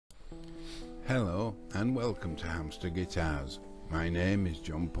Hello and welcome to Hamster Guitars. My name is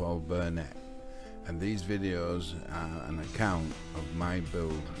John Paul Burnett and these videos are an account of my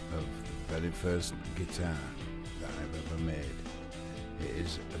build of the very first guitar that I've ever made. It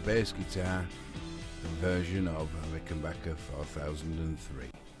is a bass guitar, a version of a Rickenbacker 4003.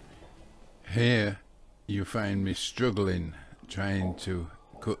 Here you find me struggling trying to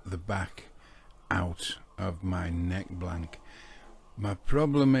cut the back out of my neck blank. My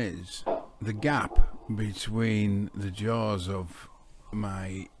problem is the gap between the jaws of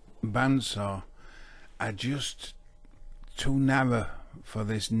my bandsaw are just too narrow for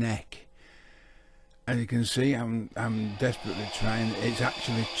this neck. As you can see, I'm desperately trying. It's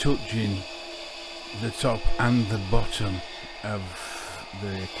actually touching the top and the bottom of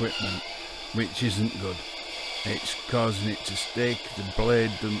the equipment, which isn't good. It's causing it to stick, the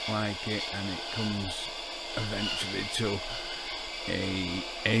blade doesn't like it, and it comes eventually to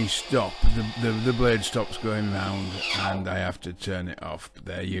a stop. The blade stops going round and I have to turn it off.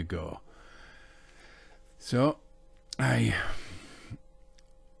 There you go. So I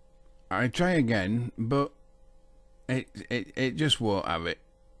try again, but it just won't have it.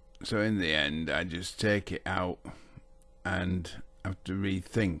 So in the end I just take it out and have to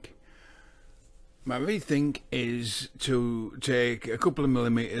rethink. My rethink is to take a couple of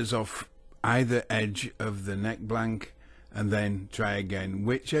millimeters off either edge of the neck blank and then try again,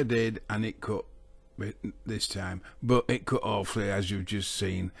 which I did, and it cut this time, but it cut awfully, as you've just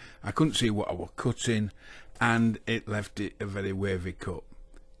seen. I couldn't see what I was cutting and it left it a very wavy cut.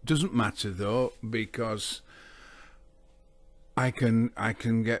 Doesn't matter though, because I can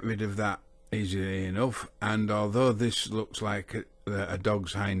get rid of that easily enough, and although this looks like a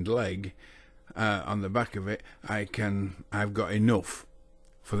dog's hind leg on the back of it, I've got enough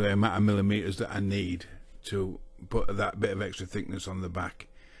for the amount of millimeters that I need to put that bit of extra thickness on the back.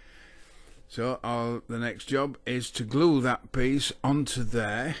 So the next job is to glue that piece onto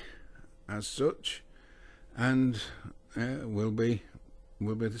there as such, and we'll be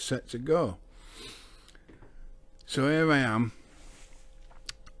set to go. So here I am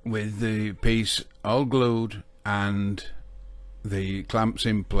with the piece all glued and the clamps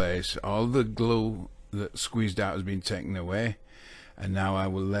in place. All the glue that squeezed out has been taken away, and now I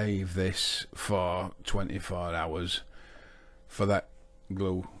will leave this for 24 hours for that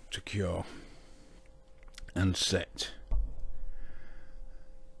glue to cure and set.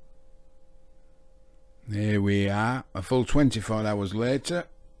 Here we are, a full 24 hours later,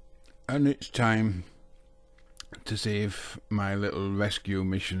 and it's time to see if my little rescue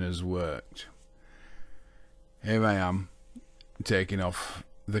mission has worked. Here I am taking off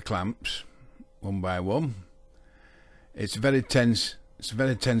the clamps one by one. It's a very tense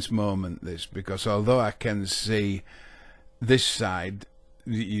moment, this, because although I can see this side,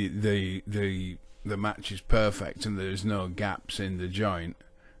 the match is perfect and there's no gaps in the joint,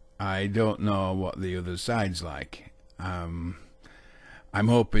 I don't know what the other side's like. I'm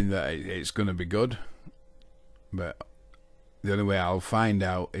hoping that it's going to be good, but the only way I'll find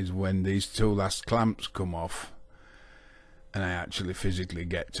out is when these two last clamps come off and I actually physically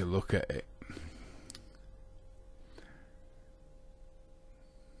get to look at it.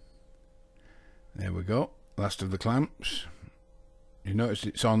 There we go, last of the clamps. You notice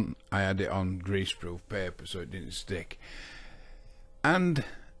it's on, I had it on greaseproof paper so it didn't stick, and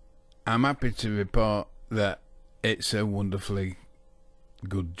I'm happy to report that it's a wonderfully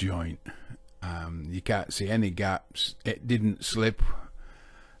good joint. You can't see any gaps, it didn't slip,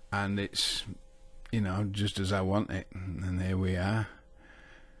 and it's, you know, just as I want it. And here we are,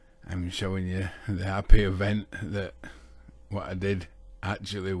 I'm showing you the happy event that what I did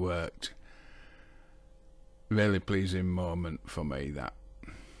actually worked. Really pleasing moment for me, that.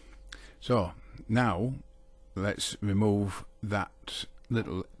 So now let's remove that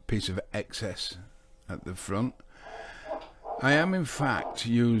little piece of excess at the front. I am in fact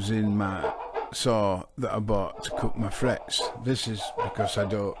using my saw that I bought to cut my frets. This is because I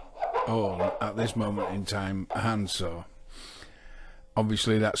don't own at this moment in time a handsaw.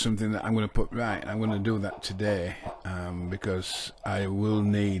 Obviously that's something that I'm going to put right. I'm going to do that today, because I will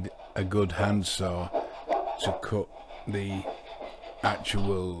need a good handsaw to cut the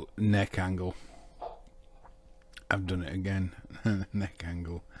actual neck angle. I've done it again. Neck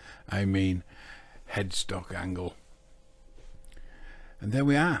angle, I mean headstock angle. And there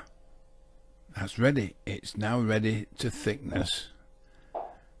we are, that's ready. It's now ready to thickness,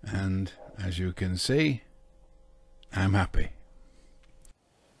 and as you can see, I'm happy.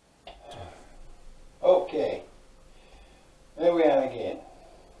 Okay, there we are again.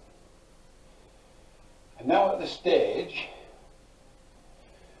 And now at the stage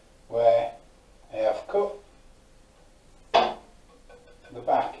where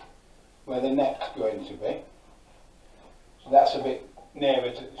neck's going to be. So that's a bit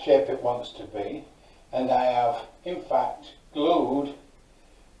nearer to the shape it wants to be. And I have in fact glued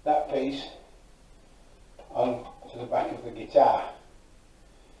that piece on to the back of the guitar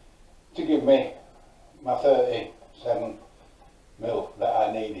to give me my 37mm that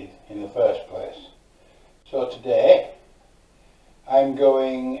I needed in the first place. So today I'm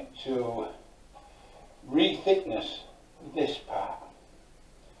going to re-thickness this part,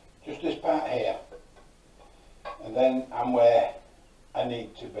 just this part here, and then I'm where I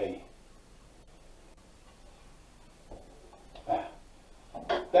need to be.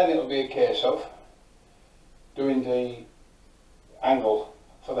 Then it'll be a case of doing the angle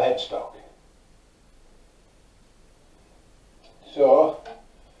for the headstock. So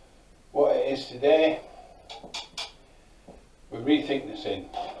what it is today, we're re-thicknessing.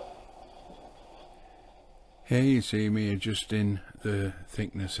 Here you see me adjusting the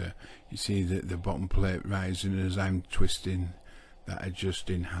thicknesser. You see the bottom plate rising as I'm twisting that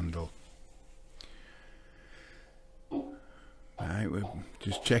adjusting handle. Right, we're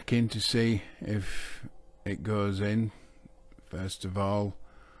just checking to see if it goes in first of all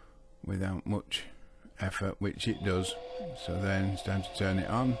without much effort, which it does. So then it's time to turn it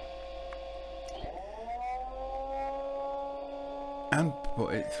on and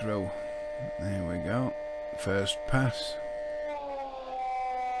put it through. There we go, first pass.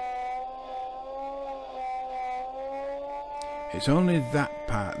 It's only that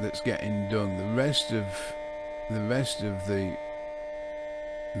part that's getting done. The rest of the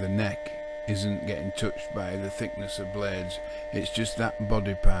neck isn't getting touched by the thickness of blades. It's just that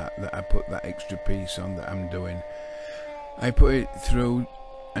body part that I put that extra piece on that I'm doing. I put it through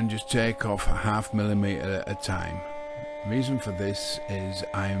and just take off a ½ millimeter at a time. Reason for this is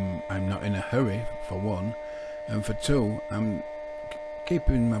I'm not in a hurry, for one, and for two, I'm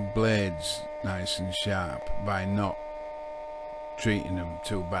keeping my blades nice and sharp by not treating them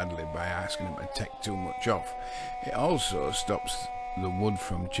too badly by asking them to take too much off. It also stops the wood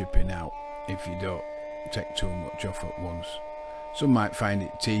from chipping out if you don't take too much off at once. Some might find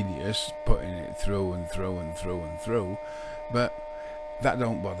it tedious putting it through and through and through and through, but that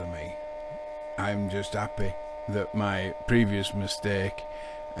don't bother me. I'm just happy that my previous mistake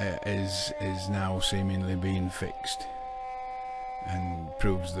is now seemingly being fixed, and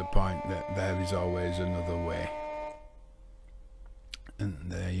proves the point that there is always another way.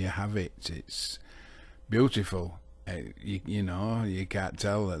 And there you have it. It's beautiful. You know, you can't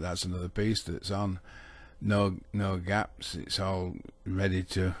tell that that's another piece that's on. No gaps. It's all ready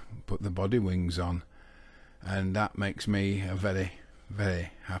to put the body wings on, and that makes me a very, very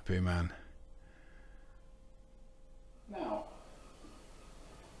happy man. Now,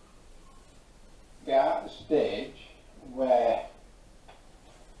 we are at the stage where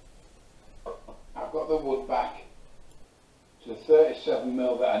I've got the wood back to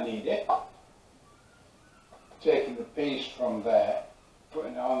 37mm that I need it. Taking the piece from there,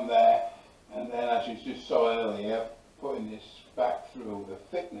 putting it on there, and then, as you just saw earlier, putting this back through the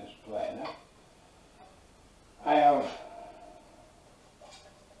thickness planer. I have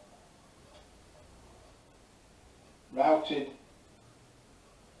routed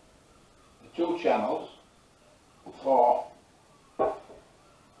the two channels for the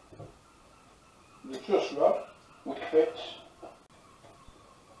truss rod, which fits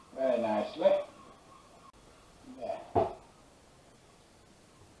very nicely. There.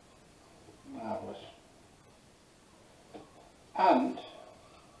 Marvellous. And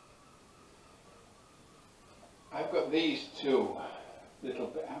I've got these two little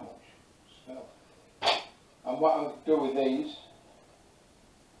bit, ouch, so, and what I'll do with these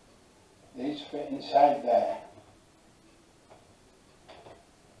fit inside there.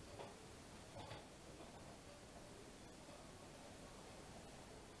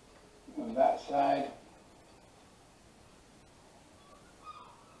 On that side.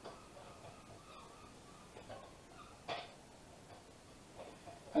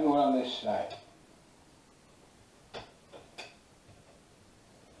 And one on this side.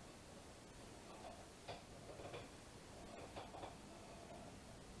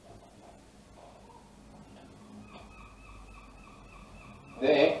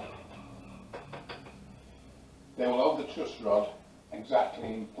 They will hold the truss rod exactly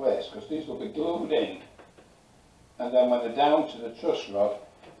in place, because these will be glued in, and then when they're down to the truss rod,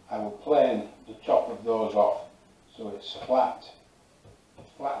 I will plane the top of those off so it's flat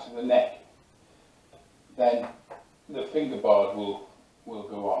to the neck. Then the fingerboard will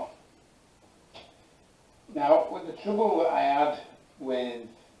go on. Now, with the trouble that I had with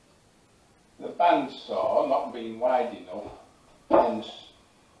the bandsaw not being wide enough, hence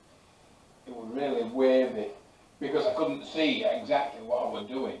it was really wavy because I couldn't see exactly what I was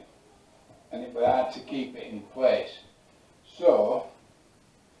doing, and it was hard to keep it in place. So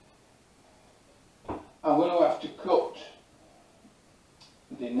I'm going to have to cut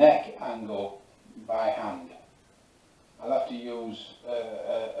the neck angle by hand. I'll have to use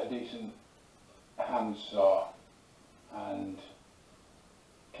a decent hand saw and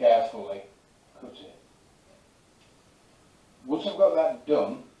carefully cut it. Once I've got that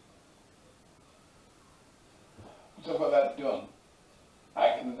done,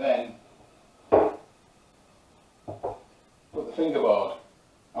 I can then put the fingerboard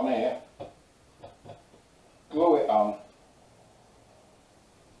on here, glue it on,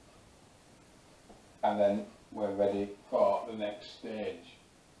 and then we're ready for the next stage,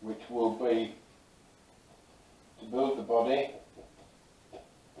 which will be to build the body,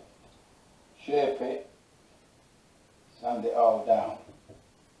 shape it, sand it all down.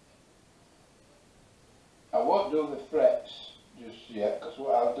 I won't do the frets just yet, because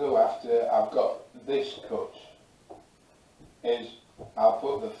what I'll do after I've got this cut is I'll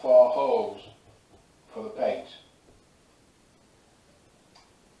put the 4 holes for the paint.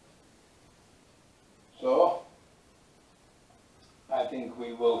 So I think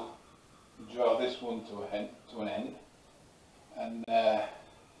we will draw this one to an end, and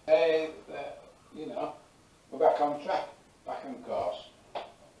you know, we're back on track, back on course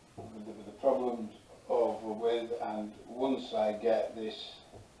with the problems over with, and once I get this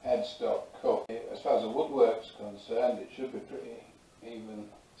headstock cut, as far as the woodwork's concerned, it should be pretty even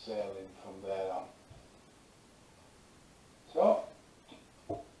sailing from there on. So,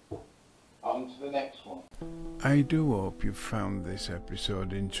 on to the next one. I do hope you've found this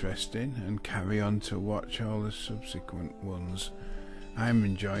episode interesting and carry on to watch all the subsequent ones. I'm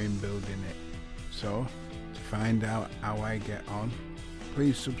enjoying building it. So, to find out how I get on,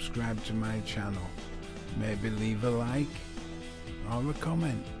 please subscribe to my channel. Maybe leave a like or a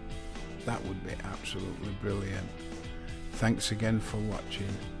comment. That would be absolutely brilliant. Thanks again for watching.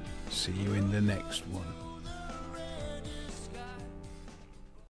 See you in the next one.